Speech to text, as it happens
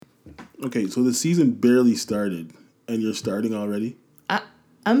Okay, so the season barely started, and you're starting already?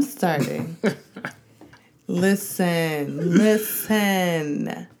 I'm starting. Listen.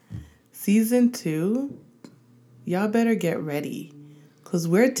 Season 2, y'all better get ready. Because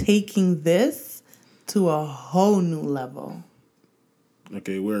we're taking this to a whole new level.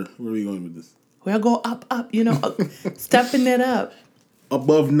 Okay, where are we going with this? We'll go up, stepping it up.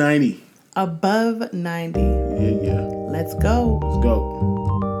 Above 90. Above 90. Yeah. Let's go. Let's go.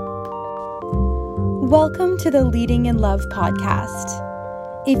 Welcome to the Leading in Love podcast.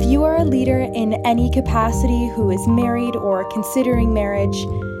 If you are a leader in any capacity who is married or considering marriage,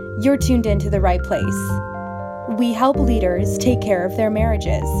 you're tuned into the right place. We help leaders take care of their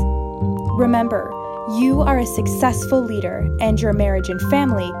marriages. Remember, you are a successful leader, and your marriage and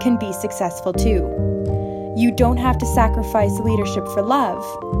family can be successful too. You don't have to sacrifice leadership for love,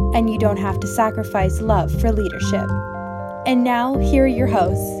 and you don't have to sacrifice love for leadership. And now, here are your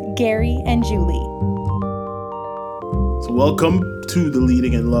hosts, Gary and Julie. So welcome to the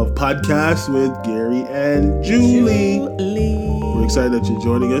Leading in Love podcast with Gary and Julie. We're excited that you're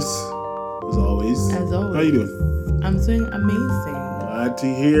joining us, as always. How you doing? I'm doing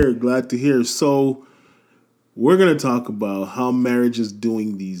amazing. Glad to hear. So we're going to talk about how marriage is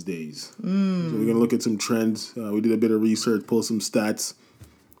doing these days. So we're going to look at some trends. We did a bit of research, pull some stats,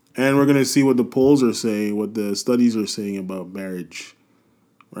 and we're going to see what the polls are saying, what the studies are saying about marriage,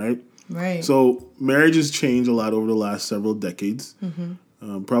 right? Right. So marriage has changed a lot over the last several decades,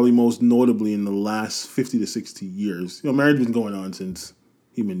 probably most notably in the last 50 to 60 years. Marriage has been going on since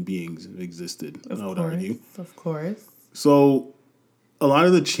human beings existed, I would argue. Of course. So a lot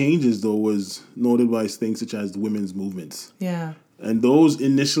of the changes, though, was noted by things such as the women's movements. Yeah. And those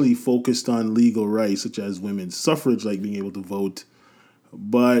initially focused on legal rights, such as women's suffrage, like being able to vote,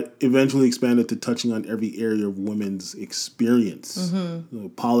 but eventually expanded to touching on every area of women's experience.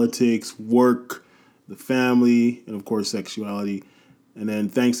 Politics, work, the family, and of course sexuality. And then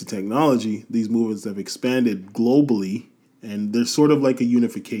thanks to technology, these movements have expanded globally, and there's sort of like a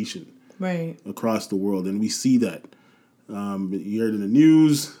unification across the world. And we see that. You hear it in the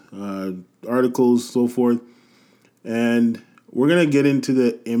news, articles, so forth. And we're going to get into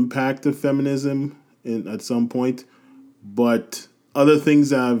the impact of feminism at some point, but other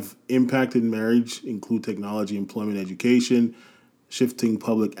things that have impacted marriage include technology, employment, education, shifting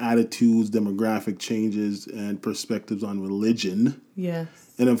public attitudes, demographic changes, and perspectives on religion. Yes.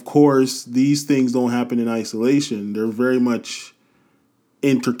 And of course, these things don't happen in isolation. They're very much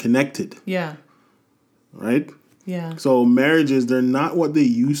interconnected. Yeah. Right? Yeah. So marriages, they're not what they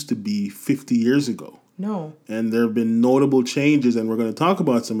used to be 50 years ago. No. And there have been notable changes, and we're going to talk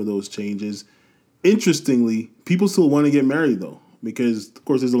about some of those changes. Interestingly, people still want to get married, though, because, of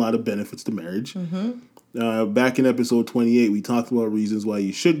course, there's a lot of benefits to marriage. Back in episode 28, we talked about reasons why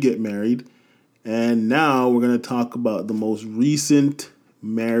you should get married. And now we're going to talk about the most recent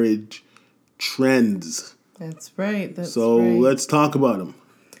marriage trends. That's right. So let's talk about them.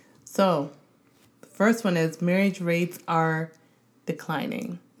 So the first one is marriage rates are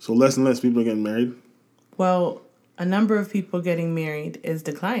declining. So less and less people are getting married? Well, a number of people getting married is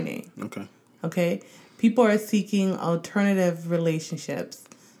declining. Okay. People are seeking alternative relationships.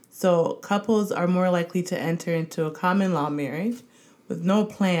 So couples are more likely to enter into a common law marriage with no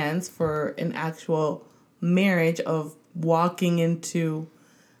plans for an actual marriage of walking into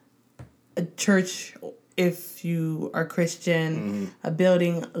a church if you are Christian, a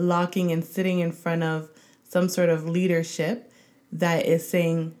building, locking and sitting in front of some sort of leadership that is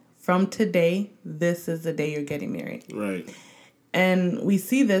saying, from today, this is the day you're getting married. Right. And we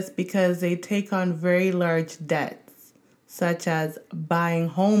see this because they take on very large debts, such as buying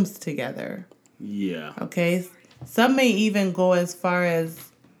homes together. Yeah. Okay? Some may even go as far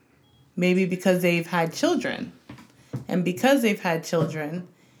as maybe because they've had children. And because they've had children,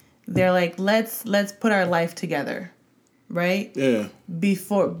 they're like, let's put our life together. Right? Yeah.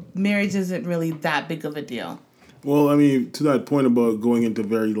 Before marriage isn't really that big of a deal. Well, I mean, to that point about going into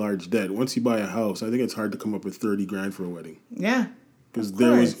very large debt, once you buy a house, I think it's hard to come up with $30,000 for a wedding. Yeah. Because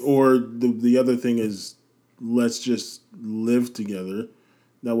the other thing is, let's just live together.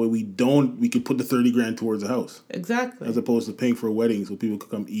 That way we could put the $30,000 towards a house. Exactly. As opposed to paying for a wedding so people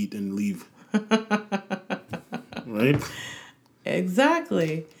could come eat and leave. Right?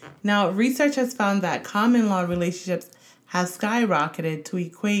 Exactly. Now, research has found that common law relationships have skyrocketed to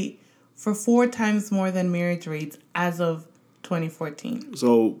equate for 4 times more than marriage rates as of 2014.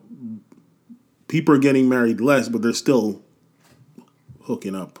 So people are getting married less, but they're still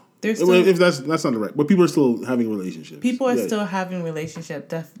hooking up. If that's not the right, but people are still having relationships. People are still having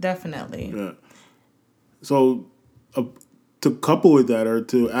relationships, definitely. Yeah. So to couple with that, or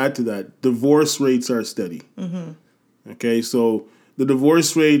to add to that, divorce rates are steady. Okay, so the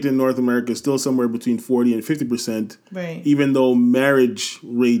divorce rate in North America is still somewhere between 40 and 50%, right? Even though marriage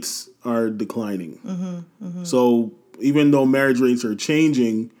rates are declining. So even though marriage rates are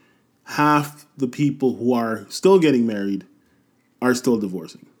changing, half the people who are still getting married are still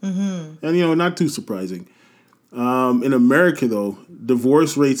divorcing. And, not too surprising. In America, though,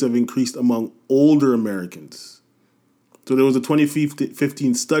 divorce rates have increased among older Americans. So there was a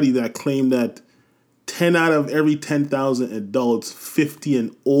 2015 study that claimed that 10 out of every 10,000 adults, 50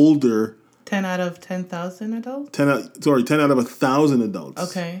 and older. 10 out of 10,000 adults? 10 out of 1,000 adults.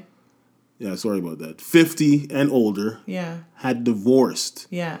 Okay. Yeah, sorry about that. 50 and older had divorced.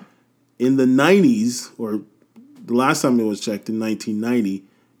 Yeah. In the 90s, or the last time it was checked in 1990,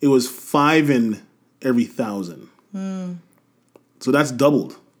 it was 5 in every 1,000. So that's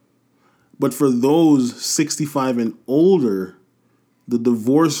doubled. But for those 65 and older, the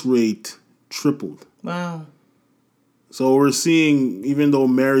divorce rate tripled. Wow. So we're seeing, even though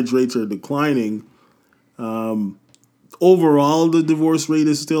marriage rates are declining, overall the divorce rate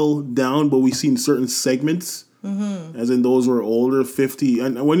is still down, but we've seen certain segments, as in those who are older, 50.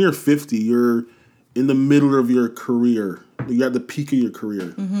 And when you're 50, you're in the middle of your career. You're at the peak of your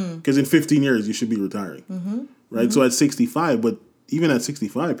career. Because in 15 years, you should be retiring. Right? So at 65, but even at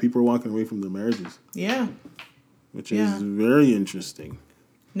 65, people are walking away from their marriages. Yeah. Which is very interesting.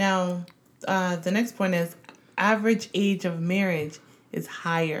 Now, the next point is average age of marriage is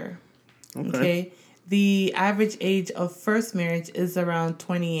higher. Okay. The average age of first marriage is around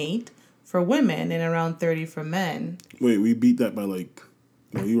 28 for women and around 30 for men. Wait, we beat that by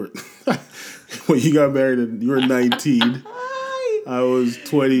you were when you got married and you were 19. I was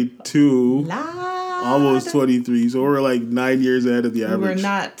 22. Almost 23. So we're 9 years ahead of the average. We're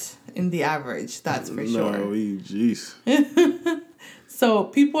not in the average, that's for sure. No, jeez. So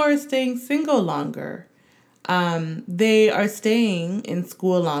people are staying single longer. They are staying in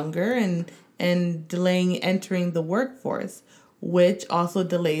school longer and delaying entering the workforce, which also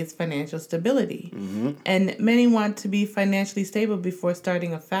delays financial stability. And many want to be financially stable before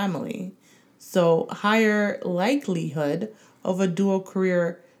starting a family. So higher likelihood of a dual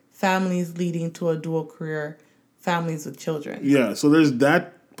career families leading to a dual career families with children. Yeah, so there's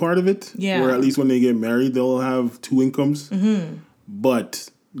that part of it. Yeah. Where at least when they get married, they'll have two incomes. But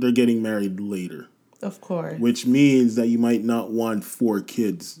they're getting married later. Of course. Which means that you might not want 4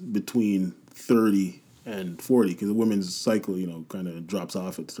 kids between 30 and 40, because the women's cycle, kind of drops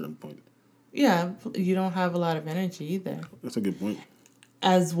off at a certain point. Yeah, you don't have a lot of energy either. That's a good point.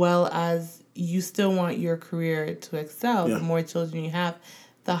 As well as you still want your career to excel. Yeah. The more children you have,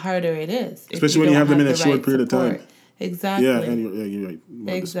 the harder it is. Especially when you have them in a short period of time. Exactly. Yeah, and you're right.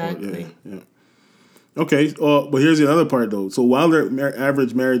 Exactly. Yeah. Okay, but here's the other part, though. So while their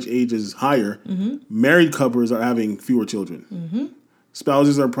average marriage age is higher, married couples are having fewer children.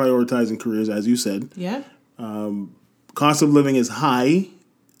 Spouses are prioritizing careers, as you said. Yeah. Cost of living is high,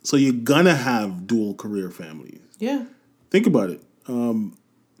 so you're going to have dual career families. Yeah. Think about it.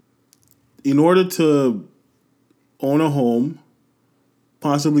 In order to own a home,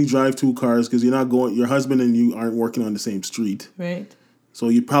 possibly drive 2 cars, because your husband and you aren't working on the same street. Right. So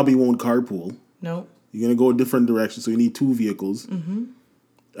you probably won't carpool. No. You're going to go a different direction, so you need 2 vehicles.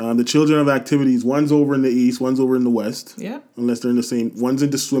 The children have activities. One's over in the east, one's over in the west. Yeah. Unless they're in the same. One's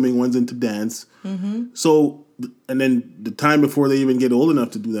into swimming, one's into dance. So, and then the time before they even get old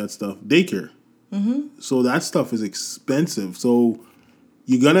enough to do that stuff, daycare. So that stuff is expensive. So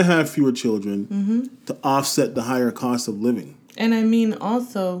you're going to have fewer children to offset the higher cost of living. And I mean,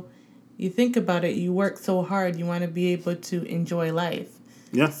 also, you think about it, you work so hard, you want to be able to enjoy life.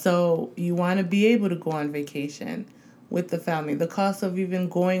 Yeah. So you want to be able to go on vacation with the family. The cost of even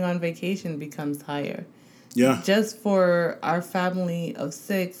going on vacation becomes higher. Yeah. Just for our family of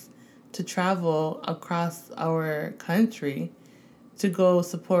 6 to travel across our country to go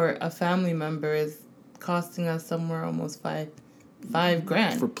support a family member is costing us somewhere almost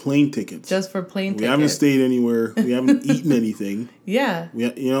 $5,000 for plane tickets. Just for plane tickets. We haven't stayed anywhere. We haven't eaten anything. Yeah.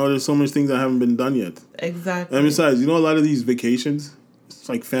 There's so much things that haven't been done yet. Exactly. And besides, a lot of these vacations, it's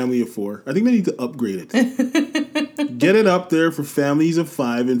like family of 4. I think they need to upgrade it. Get it up there for families of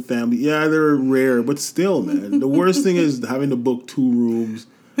 5 and family. Yeah, they're rare, but still, man. The worst thing is having to book 2 rooms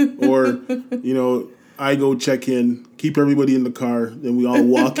or, I go check in, keep everybody in the car, then we all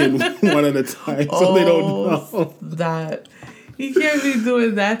walk in one at a time so they don't know. That. You can't be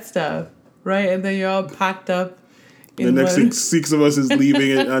doing that stuff, right? And then you're all packed up. The next 6 of us is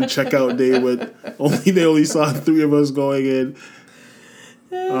leaving it on checkout day, but they only saw 3 of us going in.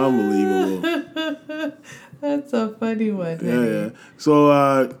 Unbelievable. That's a funny one. Yeah. So,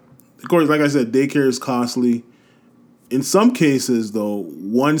 of course, like I said, daycare is costly. In some cases, though,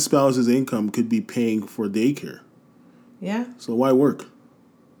 one spouse's income could be paying for daycare. Yeah. So why work?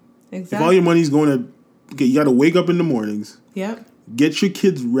 Exactly. If all your money's going to... Okay, you got to wake up in the mornings. Yep. Get your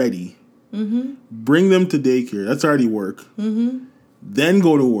kids ready. Mm-hmm. Bring them to daycare. That's already work. Mm-hmm. Then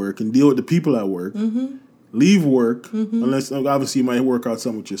go to work and deal with the people at work. Mm-hmm. Leave work, unless obviously you might work out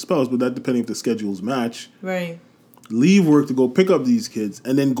something with your spouse, but that depending if the schedules match. Right. Leave work to go pick up these kids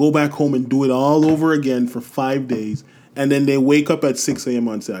and then go back home and do it all over again for 5 days. And then they wake up at 6 a.m.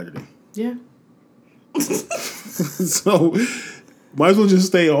 on Saturday. Yeah. So, might as well just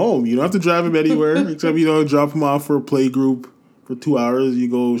stay home. You don't have to drive them anywhere, except, drop them off for a play group for 2 hours. You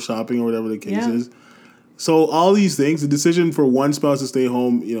go shopping or whatever the case is. So, all these things, the decision for one spouse to stay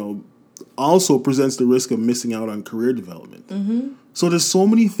home, also presents the risk of missing out on career development. Mm-hmm. So, there's so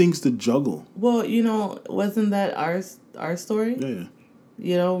many things to juggle. Well, wasn't that our story?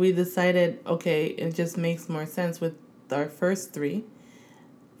 Yeah. We decided, okay, it just makes more sense with our first 3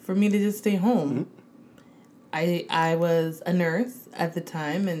 for me to just stay home. Mm-hmm. I was a nurse at the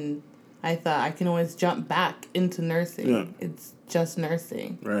time, and I thought I can always jump back into nursing. Yeah. It's just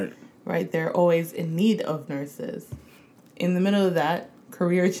nursing. Right? They're always in need of nurses. In the middle of that,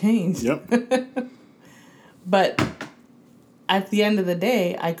 career change. Yep. But at the end of the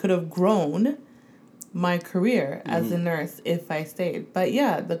day, I could have grown my career as a nurse if I stayed. But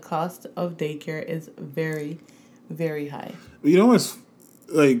yeah, the cost of daycare is very, very high. You know what's,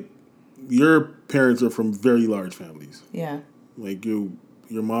 your parents are from very large families. Yeah.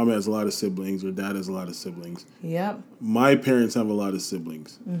 Your mom has a lot of siblings, your dad has a lot of siblings. Yep. My parents have a lot of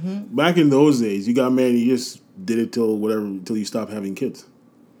siblings. Mm-hmm. Back in those days, you got married, you just did it till you stopped having kids.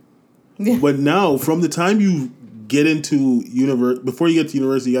 Yeah. But now, from the time you get into before you get to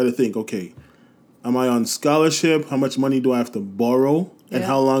university, you got to think, okay, am I on scholarship? How much money do I have to borrow? And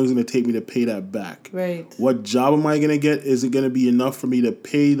how long is it going to take me to pay that back? Right. What job am I going to get? Is it going to be enough for me to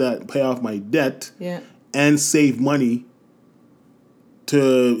pay off my debt? Yeah. And save money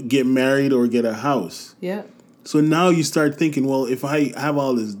to get married or get a house? Yeah. So now you start thinking, well, if I have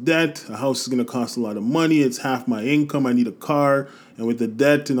all this debt, a house is going to cost a lot of money. It's half my income. I need a car. And with the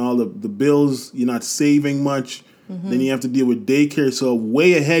debt and all the bills, you're not saving much. Mm-hmm. Then you have to deal with daycare. So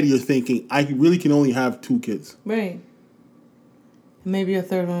way ahead, you're thinking, I really can only have 2 kids. Right. Maybe a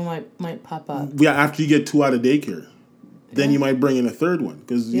third one might pop up. Yeah, after you get 2 out of daycare. Then you might bring in a third one.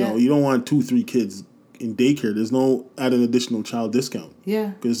 Because, you don't want 2-3 kids in daycare. There's no add an additional child discount. Yeah.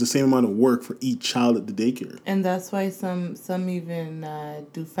 Because it's the same amount of work for each child at the daycare. And that's why some even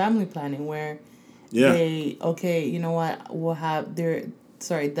do family planning where they, okay, you know what, we'll have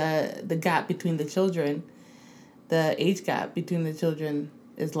the gap between the children, the age gap between the children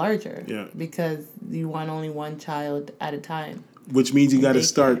is larger. Yeah. Because you want only one child at a time. Which means you got to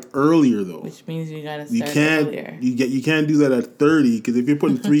start earlier, though. Which means you got to start earlier. You can't do that at 30, because if you're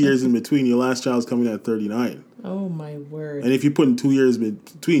putting 3 years in between, your last child's coming at 39. Oh, my word. And if you're putting 2 years in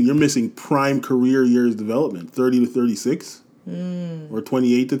between, you're missing prime career years development, 30 to 36 or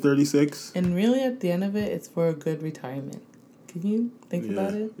 28 to 36. And really, at the end of it, it's for a good retirement. Can you think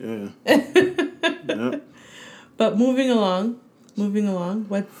about it? Yeah. Yeah. But moving along,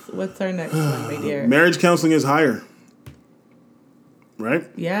 what's our next one, my dear? Marriage counseling is higher. Right?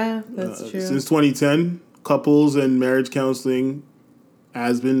 Yeah, that's true. Since 2010, couples and marriage counseling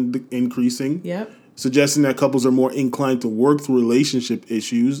has been increasing. Yep. Suggesting that couples are more inclined to work through relationship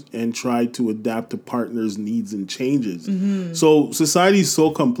issues and try to adapt to partners' needs and changes. Mm-hmm. So society is so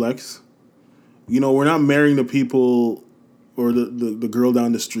complex. We're not marrying the people or the girl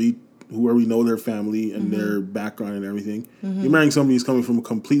down the street who already know their family and their background and everything. Mm-hmm. You're marrying somebody who's coming from a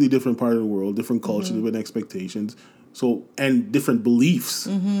completely different part of the world, different culture, different expectations. So, and different beliefs.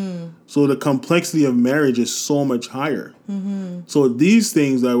 Mm-hmm. So the complexity of marriage is so much higher. Mm-hmm. So these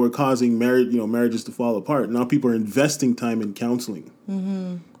things that were causing marriages to fall apart, now people are investing time in counseling.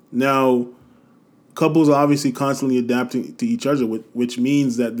 Mm-hmm. Now, couples are obviously constantly adapting to each other, which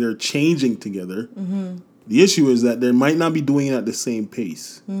means that they're changing together. Mm-hmm. The issue is that they might not be doing it at the same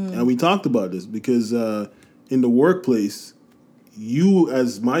pace. Mm-hmm. And we talked about this because in the workplace, you,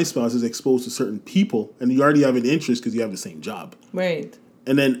 as my spouse, is exposed to certain people, and you already have an interest because you have the same job. Right.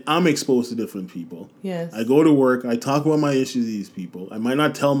 And then I'm exposed to different people. Yes. I go to work, I talk about my issues to these people. I might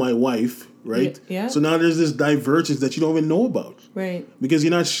not tell my wife, right? Yeah. So now there's this divergence that you don't even know about. Right. Because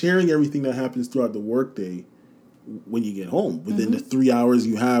you're not sharing everything that happens throughout the workday when you get home, within the 3 hours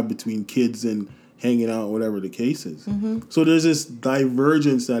you have between kids and hanging out, whatever the case is. Mm-hmm. So there's this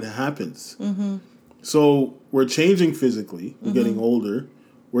divergence that happens. Mm-hmm. So we're changing physically. We're getting older.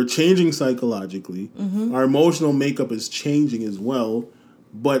 We're changing psychologically. Mm-hmm. Our emotional makeup is changing as well.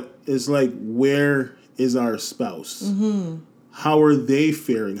 But it's like, where is our spouse? Mm-hmm. How are they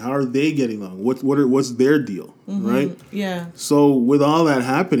faring? How are they getting along? What's their deal, right? Yeah. So with all that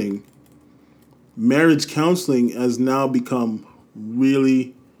happening, marriage counseling has now become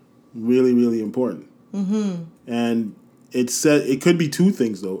really, really, really important. Mm-hmm. And it could be two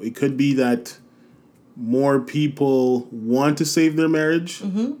things, though. It could be that more people want to save their marriage,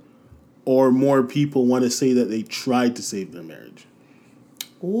 mm-hmm. or more people want to say that they tried to save their marriage.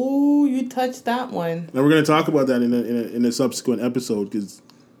 Ooh, you touched that one. And we're going to talk about that in a subsequent episode, because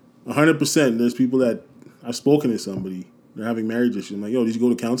 100% there's people that I've spoken to somebody, they're having marriage issues. I'm like, yo, did you go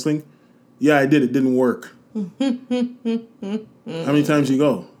to counseling? Yeah, I did. It didn't work. How many times you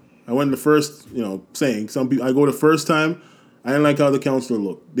go? I went the first, saying some people, I go the first time, I didn't like how the counselor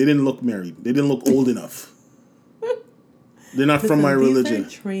looked. They didn't look married. They didn't look old enough. They're not from my religion.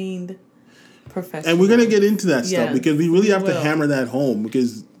 These are trained professionals. And we're going to get into that stuff because we really have to hammer that home,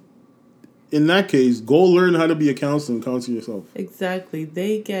 because in that case, go learn how to be a counselor and counsel yourself. Exactly.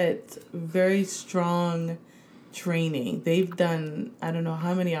 They get very strong training. They've done, I don't know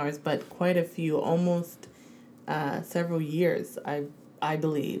how many hours, but quite a few, almost several years, I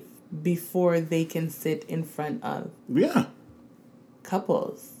believe, before they can sit in front of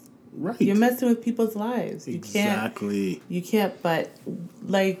couples. Right. You're messing with people's lives. Exactly. You can't, but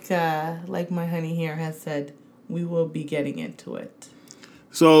like my honey here has said, we will be getting into it.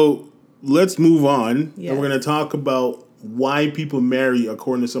 So let's move on. Yes. And we're going to talk about why people marry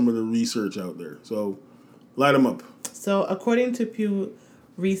according to some of the research out there. So light them up. So according to Pew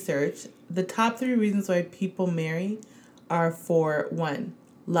Research, the top 3 reasons why people marry are for 1,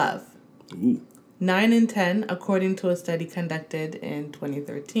 love. Ooh. 9 in 10, according to a study conducted in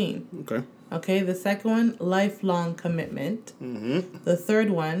 2013. Okay, the second one, lifelong commitment. Mm-hmm. The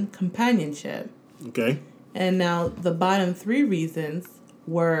third one, companionship. Okay. And now the bottom 3 reasons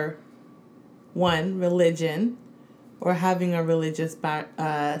were 1, religion, or having a religious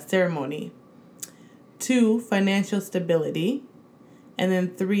ceremony. 2, financial stability. And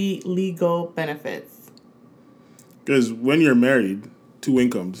then 3, legal benefits. Because when you're married, 2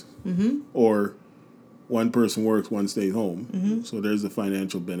 incomes, mm-hmm. or one person works, one stays home. Mm-hmm. So there's the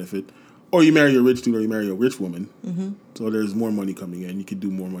financial benefit. Or you marry a rich dude or you marry a rich woman. Mm-hmm. So there's more money coming in. You can do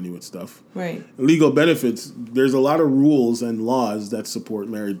more money with stuff. Right. Legal benefits, there's a lot of rules and laws that support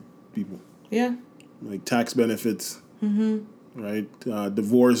married people. Yeah. Like tax benefits. Mm-hmm. Right.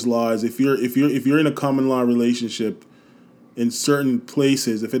 Divorce laws. If you're in a common law relationship, in certain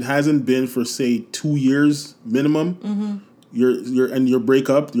places, if it hasn't been for say 2 years minimum, mm-hmm. your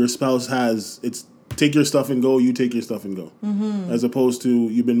breakup, your spouse it's take your stuff and go, you take your stuff and go. Mm-hmm. As opposed to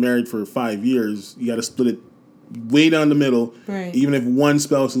you've been married for 5 years, you got to split it way down the middle. Right. Even if one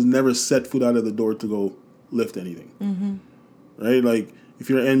spouse has never set foot out of the door to go lift anything. Mm-hmm. Right? Like if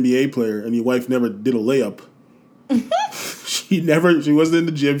you're an NBA player and your wife never did a layup, she wasn't in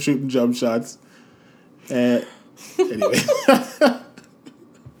the gym shooting jump shots. Anyway.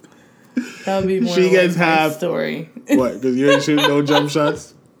 That would be more she gets half story. What? Because you ain't shooting no jump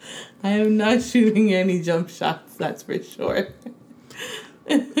shots? I am not shooting any jump shots, that's for sure.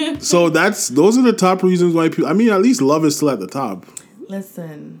 So those are the top reasons why people, I mean, at least love is still at the top.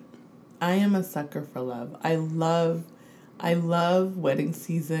 Listen, I am a sucker for love. I love wedding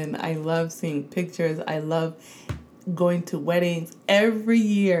season. I love seeing pictures. I love going to weddings every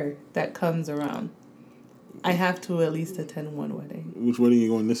year that comes around. I have to at least attend one wedding. Which wedding are you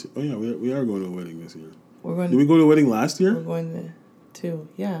going this year? Oh, yeah, we are going to a wedding this year. Did we go to a wedding last year? We're going to 2,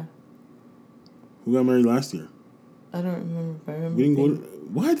 yeah. Who got married last year? I don't remember, but I remember. We didn't go to...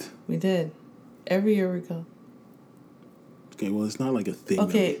 What? We did. Every year we go. Okay, well, it's not like a thing.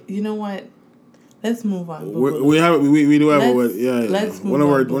 Okay, you know what? Let's move on. We do have a wedding. Yeah. Let's move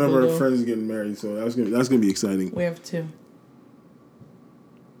on. One of our friends is getting married, so that's gonna be exciting. We have 2.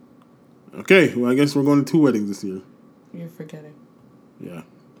 Okay, well, I guess we're going to 2 weddings this year. You're forgetting. Yeah.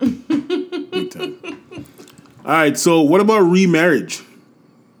 Big time. All right, so what about remarriage?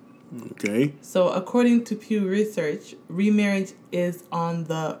 Okay. So according to Pew Research, remarriage is on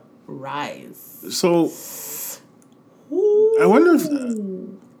the rise. So I wonder if...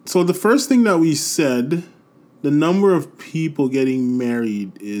 So the first thing that we said, the number of people getting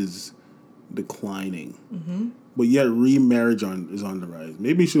married is declining. Mm-hmm. But yet remarriage is on the rise.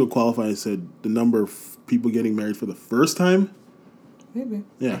 Maybe you should have qualified and said the number of people getting married for the first time. Maybe.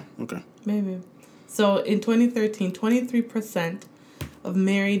 Yeah, okay. Maybe. So in 2013, 23% of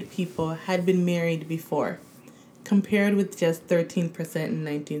married people had been married before, compared with just 13% in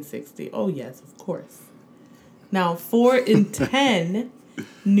 1960. Oh, yes, of course. Now, 4 in 10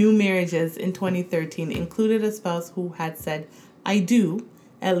 new marriages in 2013 included a spouse who had said, "I do,"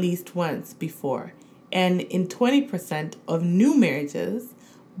 at least once before. And in 20% of new marriages,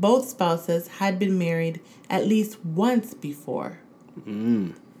 both spouses had been married at least once before.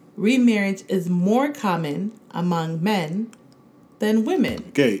 Remarriage is more common among men than women.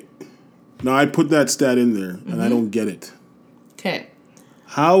 Okay. Now, I put that stat in there, and I don't get it. Okay.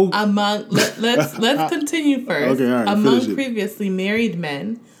 How? Let's continue first. Okay, all right, among previously married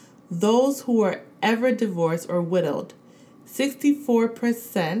men, those who were ever divorced or widowed,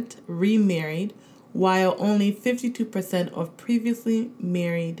 64% remarried, while only 52% of previously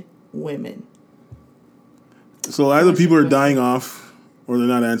married women. So either people are dying off, or they're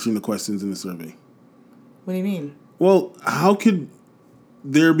not answering the questions in the survey. What do you mean? Well, how could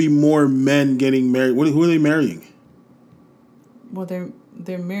there be more men getting married? Who are they marrying? Well,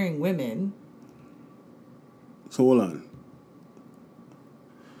 they're marrying women. So hold on.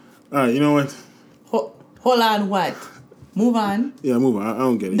 All right, you know what? Hold on, what? Move on. Yeah, move on. I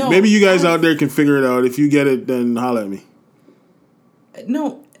don't get it. No, maybe you guys out there can figure it out. If you get it, then holler at me.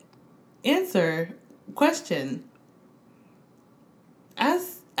 No. Answer. Question.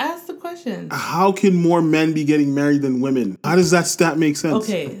 Ask the question. How can more men be getting married than women? How does that stat make sense?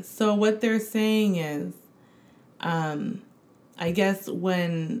 Okay, so what they're saying is, I guess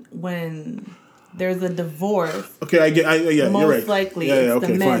when there's a divorce, okay, yeah, most you're right. likely it's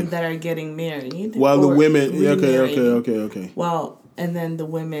the men that are getting married, while the women, okay. Well, and then the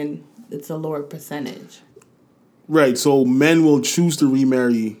women, it's a lower percentage. Right. So men will choose to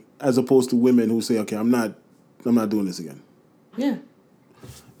remarry as opposed to women who say, "Okay, I'm not doing this again." Yeah.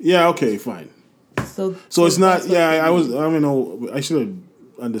 Yeah. Okay. Fine. So it's not. Yeah. I don't know. I should have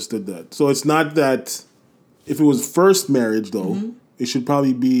understood that. So it's not that. If it was first marriage, though, it should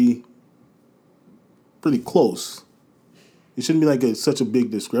probably be pretty close. It shouldn't be like such a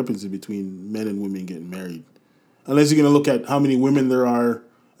big discrepancy between men and women getting married. Unless you're going to look at how many women there are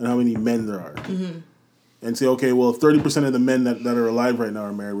and how many men there are. And say, okay, well, if 30% of the men that are alive right now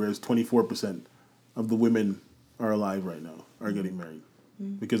are married, whereas 24% of the women are alive right now, are getting married.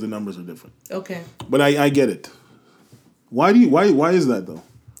 Because the numbers are different. Okay. But I get it. Why is that, though?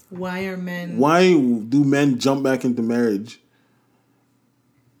 Why do men jump back into marriage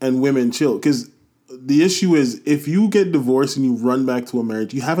and women chill? Because the issue is, if you get divorced and you run back to a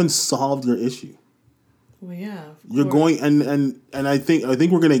marriage, you haven't solved your issue. Well, yeah. You're going and I think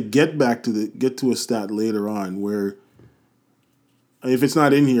we're gonna get to a stat later on where, if it's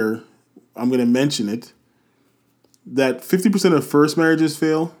not in here, I'm gonna mention it. That 50% of first marriages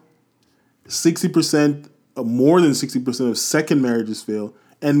fail, 60%, more than 60% of second marriages fail,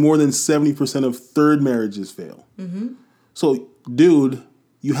 and more than 70% of third marriages fail. So, dude,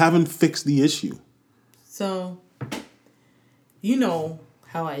 you haven't fixed the issue. So, you know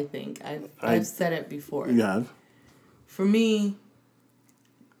how I think. I've said it before. You have. For me,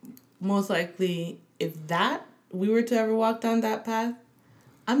 most likely, if we were to ever walk down that path,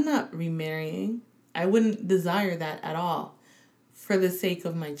 I'm not remarrying. I wouldn't desire that at all for the sake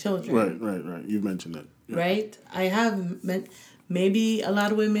of my children. Right. You've mentioned that. Yeah. Right? I have maybe a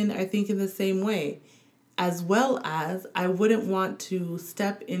lot of women are thinking the same way. As well as I wouldn't want to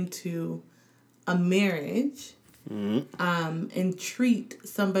step into a marriage and treat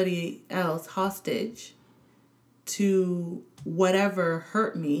somebody else hostage to whatever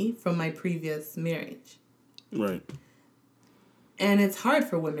hurt me from my previous marriage. Right. And it's hard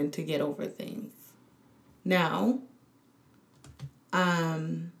for women to get over things. Now,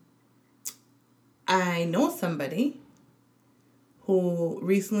 I know somebody who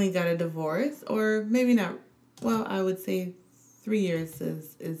recently got a divorce, or maybe not, well, I would say 3 years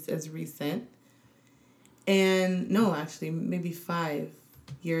is as recent. And no, actually, maybe 5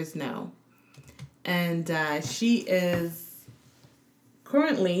 years now. And she is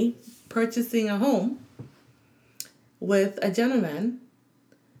currently purchasing a home with a gentleman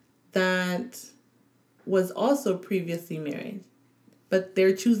that was also previously married, but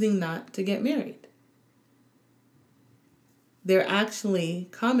they're choosing not to get married. They're actually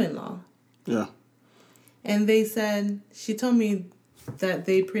common law. Yeah. And she told me that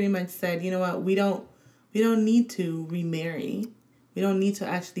they pretty much said, you know what, we don't need to remarry. We don't need to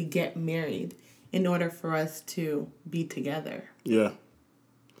actually get married in order for us to be together. Yeah.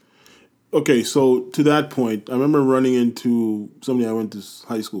 Okay, so to that point, I remember running into somebody I went to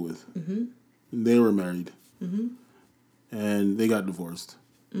high school with. Mm-hmm. They were married. Mm-hmm. And they got divorced.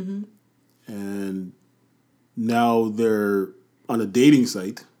 Mm-hmm. And now they're on a dating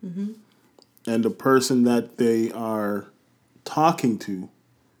site. Mm-hmm. And the person that they are talking to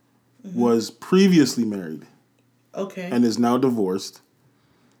was previously married. Okay. And is now divorced.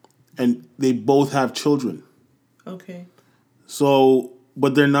 and they both have children. Okay. So,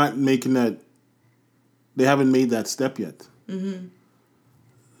 but they're not making that. They haven't made that step yet. Mm-hmm.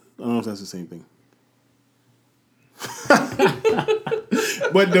 I don't know if that's the same thing.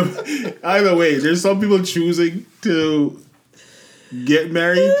 But either way, there's some people choosing to get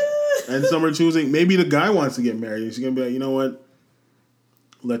married, and some are choosing. Maybe the guy wants to get married. He's gonna be like, you know what?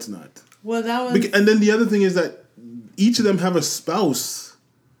 Let's not. Well, that was. And then the other thing is that each of them have a spouse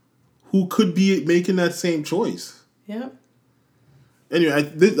who could be making that same choice. Yep. Anyway,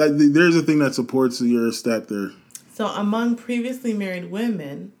 there's a thing that supports your stat there. So among previously married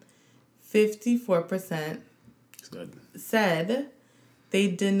women, 54% said they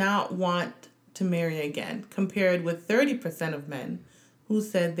did not want to marry again, compared with 30% of men who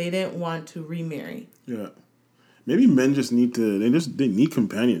said they didn't want to remarry. Yeah. Maybe men just need they need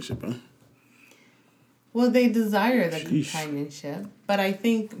companionship, huh? Well, they desire the companionship, but I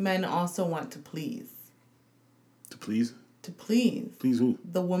think men also want to please. To please? To please. Please who?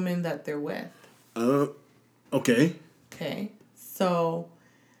 The woman that they're with. Okay. Okay. So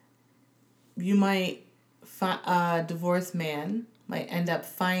you might a divorced man might end up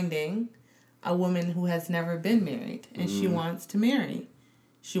finding a woman who has never been married, and she wants to marry.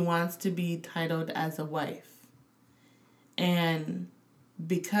 She wants to be titled as a wife. And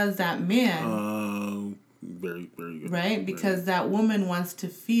because that man... very, very good. Right? Because that woman wants to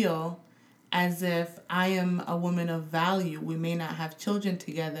feel as if I am a woman of value. We may not have children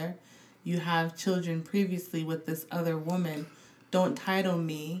together. You have children previously with this other woman. Don't title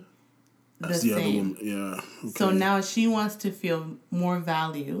me the same. Other woman. Yeah. Okay. So now she wants to feel more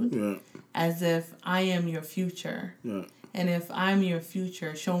valued. Yeah. As if I am your future. Yeah. And if I'm your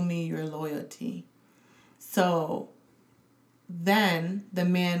future, show me your loyalty. So then the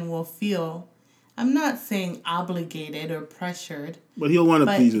man will feel, I'm not saying obligated or pressured. But he'll want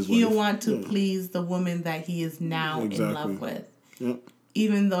to please his wife. He'll want to please the woman that he is now in love with. Yeah.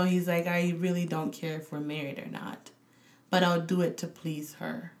 Even though he's like, I really don't care if we're married or not. But I'll do it to please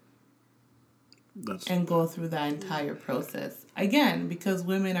her. And go through that entire process. Again, because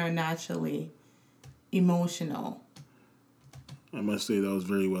women are naturally emotional. I must say that was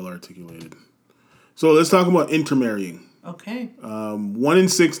very well articulated. So let's talk about intermarrying. Okay. 1 in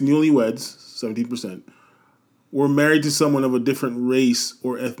 6 newlyweds, 17%, were married to someone of a different race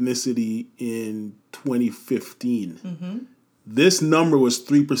or ethnicity in 2015. Mm-hmm. This number was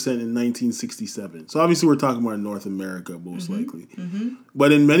 3% in 1967. So obviously we're talking about North America, most likely. Mm-hmm.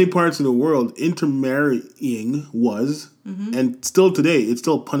 But in many parts of the world, intermarrying was, and still today, it's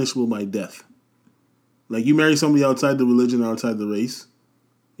still punishable by death. Like you marry somebody outside the religion, outside the race,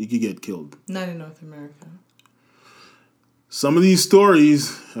 you could get killed. Not in North America. Some of these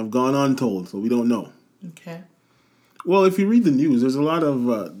stories have gone untold, so we don't know. Okay. Well, if you read the news, there's a lot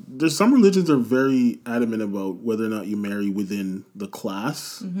of... there's some religions are very adamant about whether or not you marry within the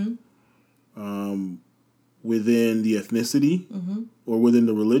class, within the ethnicity, or within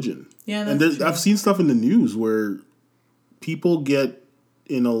the religion. Yeah, that's true. I've seen stuff in the news where people get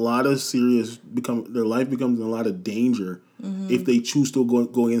in a lot of their life becomes in a lot of danger if they choose to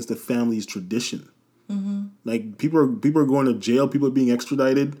go against the family's tradition. Mm-hmm. Like people are going to jail, people are being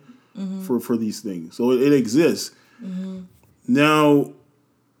extradited for these things. So it exists. Mm-hmm. Now,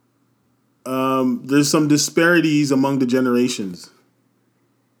 there's some disparities among the generations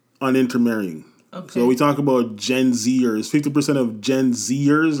on intermarrying. Okay. So we talk about Gen Zers. 50% of Gen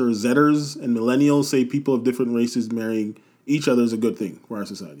Zers or Zers and millennials say people of different races marrying each other is a good thing for our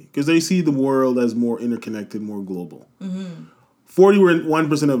society because they see the world as more interconnected, more global.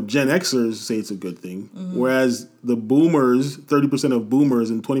 41% of Gen Xers say it's a good thing, whereas the boomers, 30% of boomers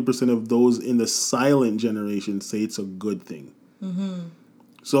and 20% of those in the silent generation say it's a good thing.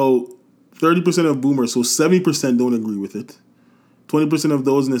 So 30% of boomers, so 70% don't agree with it. 20% of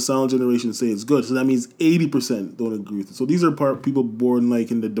those in the silent generation say it's good. So that means 80% don't agree with it. So these are people born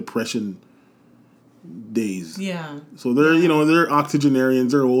like in the Depression days. Yeah. So they're they're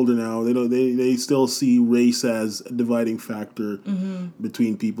octogenarians. They're older now. They still see race as a dividing factor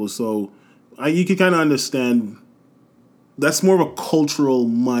between people. So you can kind of understand that's more of a cultural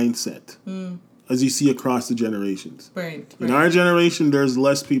mindset as you see across the generations. Right. In our generation, there's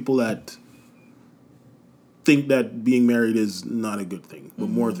less people that think that being married is not a good thing, but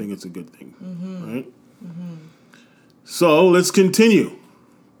more think it's a good thing. Right. So let's continue.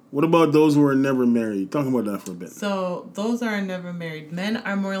 What about those who are never married? Talk about that for a bit. So those are never married. Men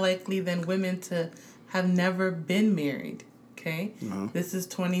are more likely than women to have never been married. Okay? This is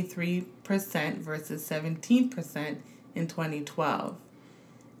 23% versus 17% in 2012.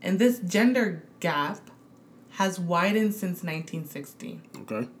 And this gender gap has widened since 1960.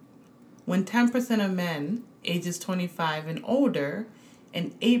 Okay. when 10% of men ages 25 and older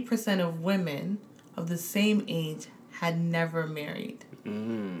and 8% of women of the same age had never married.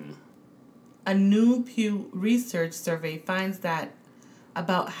 A new Pew Research survey finds that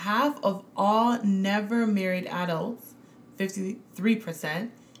about half of all never married adults,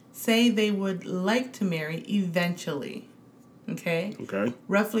 53%, say they would like to marry eventually. Okay?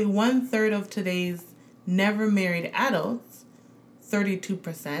 Roughly 1/3 of today's never married adults,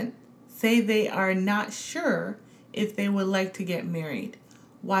 32%, say they are not sure if they would like to get married,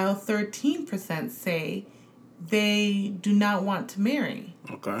 while 13% say they do not want to marry.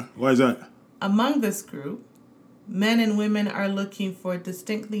 Okay. Why is that? Among this group, men and women are looking for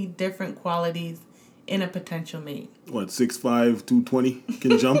distinctly different qualities in a potential mate. What, 6'5", 220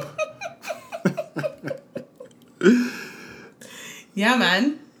 can jump? Yeah,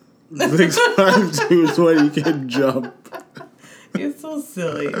 man. 6'5", 220 can jump. You're so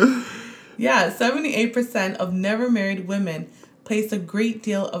silly. Yeah, 78% of never married women place a great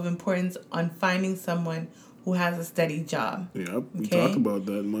deal of importance on finding someone who has a steady job. Yep, we talked about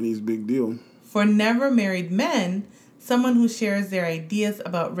that. Money's a big deal. For never married men, someone who shares their ideas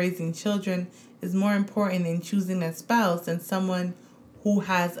about raising children is more important in choosing a spouse than someone who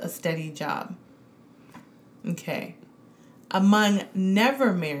has a steady job. Okay. Among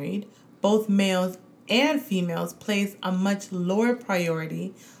never married, both males and females place a much lower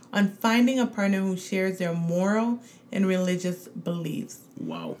priority on finding a partner who shares their moral and religious beliefs.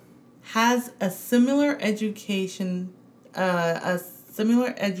 Wow. Has a similar educational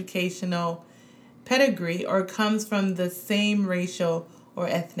pedigree or comes from the same racial or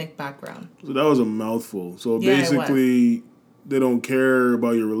ethnic background. So that was a mouthful. So basically, they don't care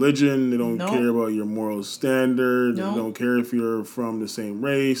about your religion. They don't care about your moral standard. They don't care if you're from the same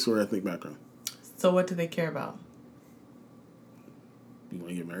race or ethnic background. So what do they care about? You want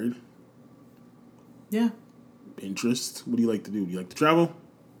to get married? Yeah. Interests? What do you like to do? Do you like to travel?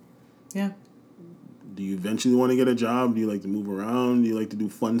 Yeah. Do you eventually want to get a job? Do you like to move around? Do you like to do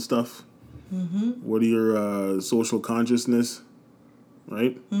fun stuff? Mm-hmm. What are your social consciousness?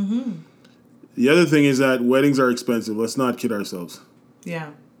 Right? Mm-hmm. The other thing is that weddings are expensive. Let's not kid ourselves.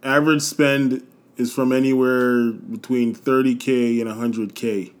 Yeah. Average spend is from anywhere between $30K and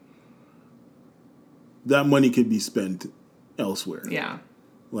 $100K. That money could be spent elsewhere. Yeah.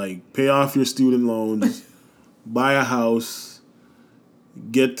 Like pay off your student loans, buy a house,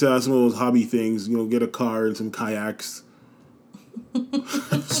 get some of those hobby things, get a car and some kayaks.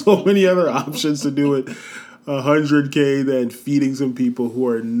 So many other options to do it. $100K than feeding some people who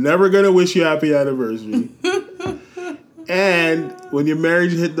are never going to wish you happy anniversary. And when your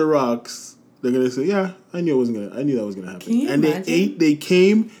marriage hit the rocks, they're going to say, yeah, I knew that was going to happen. Can you imagine? They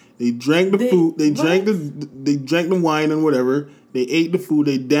came, they drank the food, they drank the wine and whatever. They ate the food,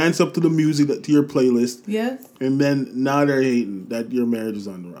 they danced up to the music, to your playlist. Yes. And then now they're hating that your marriage is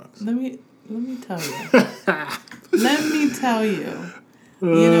on the rocks. Let me tell you. Let me tell you.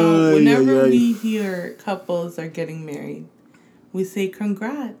 Whenever we hear couples are getting married, we say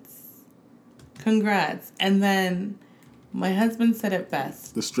congrats. Congrats. And then my husband said it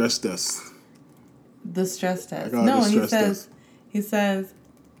best. The stress test. The stress test. No, he says,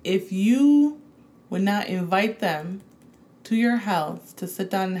 if you would not invite them to your house to sit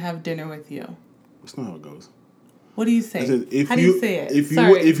down and have dinner with you. That's not how it goes. What do you say? How do you say it?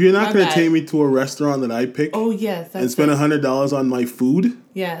 If you're not going to take me to a restaurant that I pick, and spend $100 on my food,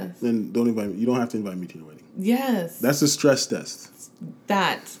 then don't invite me. You don't have to invite me to your wedding. Yes, that's a stress test.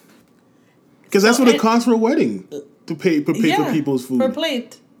 Because that's what it costs for a wedding to pay for people's food per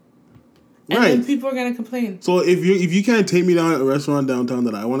plate. And then people are gonna complain. So if you can't take me down to a restaurant downtown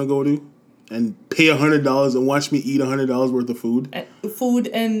that I want to go to, and pay $100 and watch me eat $100 worth of food,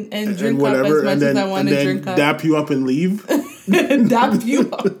 and drink whatever, up as much as I want to drink up, dap you up and leave, dap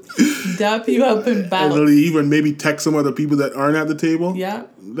you up and bounce, and leave, and maybe text some other people that aren't at the table. Yeah,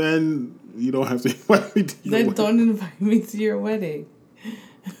 then you don't have to invite me to your wedding. Then don't invite me to your wedding.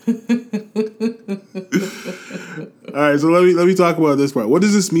 All right, so let me talk about this part. What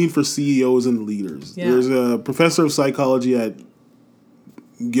does this mean for CEOs and leaders? Yeah. There's a professor of psychology at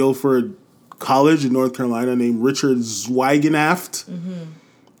Guilford College in North Carolina named Richard Zwigenaft,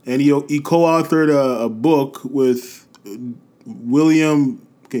 and he co-authored a book with G. William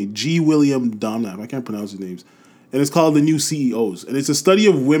Domnaff. I can't pronounce his names, and it's called The New CEOs, and it's a study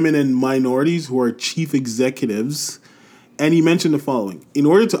of women and minorities who are chief executives. And he mentioned the following: in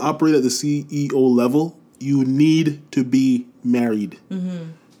order to operate at the CEO level, you need to be married,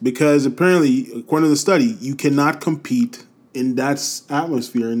 because apparently, according to the study, you cannot compete in that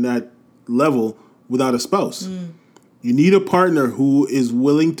atmosphere, in that level, without a spouse. You need a partner who is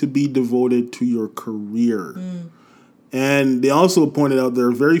willing to be devoted to your career. And they also pointed out there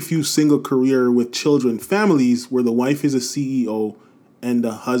are very few single career with children families where the wife is a CEO and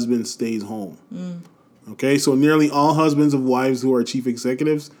the husband stays home. Okay, so nearly all husbands of wives who are chief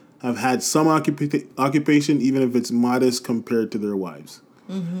executives have had some occupation, even if it's modest compared to their wives.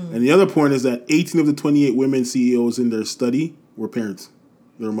 And the other point is that 18 of the 28 women CEOs in their study were parents.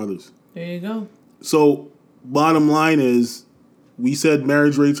 They were mothers. There you go. So bottom line is, we said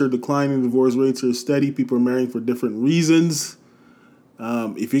marriage rates are declining, divorce rates are steady. People are marrying for different reasons.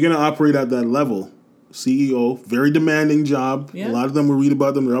 If you're going to operate at that level, CEO, very demanding job. Yeah. A lot of them, we read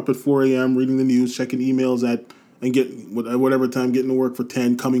about them. They're up at 4 a.m. reading the news, checking emails and getting whatever time, getting to work for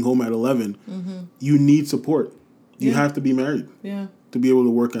 10, coming home at 11. You need support. You have to be married to be able to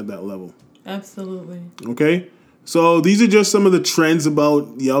work at that level. Absolutely. Okay? So these are just some of the trends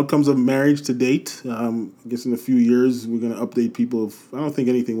about the outcomes of marriage to date. I guess in a few years, we're going to update people. I don't think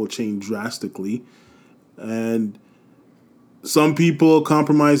anything will change drastically. And some people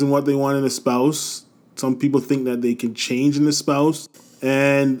compromise in what they want in a spouse. Some people think that they can change in a spouse.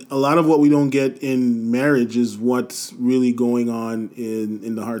 And a lot of what we don't get in marriage is what's really going on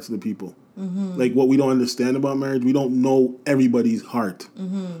in the hearts of the people. Like what we don't understand about marriage, we don't know everybody's heart,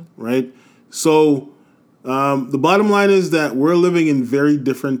 right? So the bottom line is that we're living in very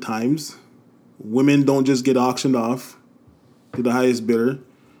different times. Women don't just get auctioned off to the highest bidder.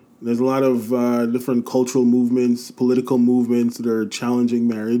 There's a lot of different cultural movements, political movements that are challenging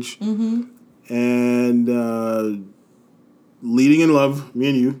marriage. And Leading in Love, me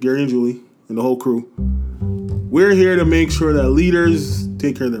and you, Gary and Julie, and the whole crew, we're here to make sure that leaders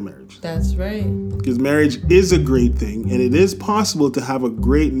take care of their marriage. That's right. Because marriage is a great thing, and it is possible to have a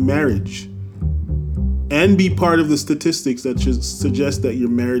great marriage and be part of the statistics that should suggest that your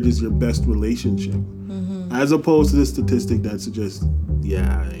marriage is your best relationship. As opposed to the statistic that suggests,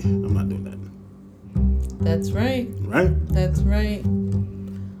 I'm not doing that. That's right. Right? That's right.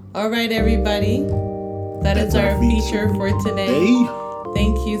 All right, everybody. That's our feature for today.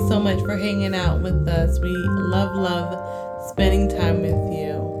 Thank you so much for hanging out with us. We love spending time with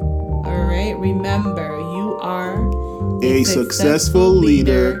you. All right. Remember, you are a successful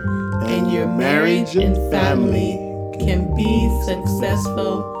leader, and your marriage and family can be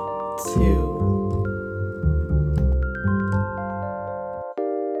successful too.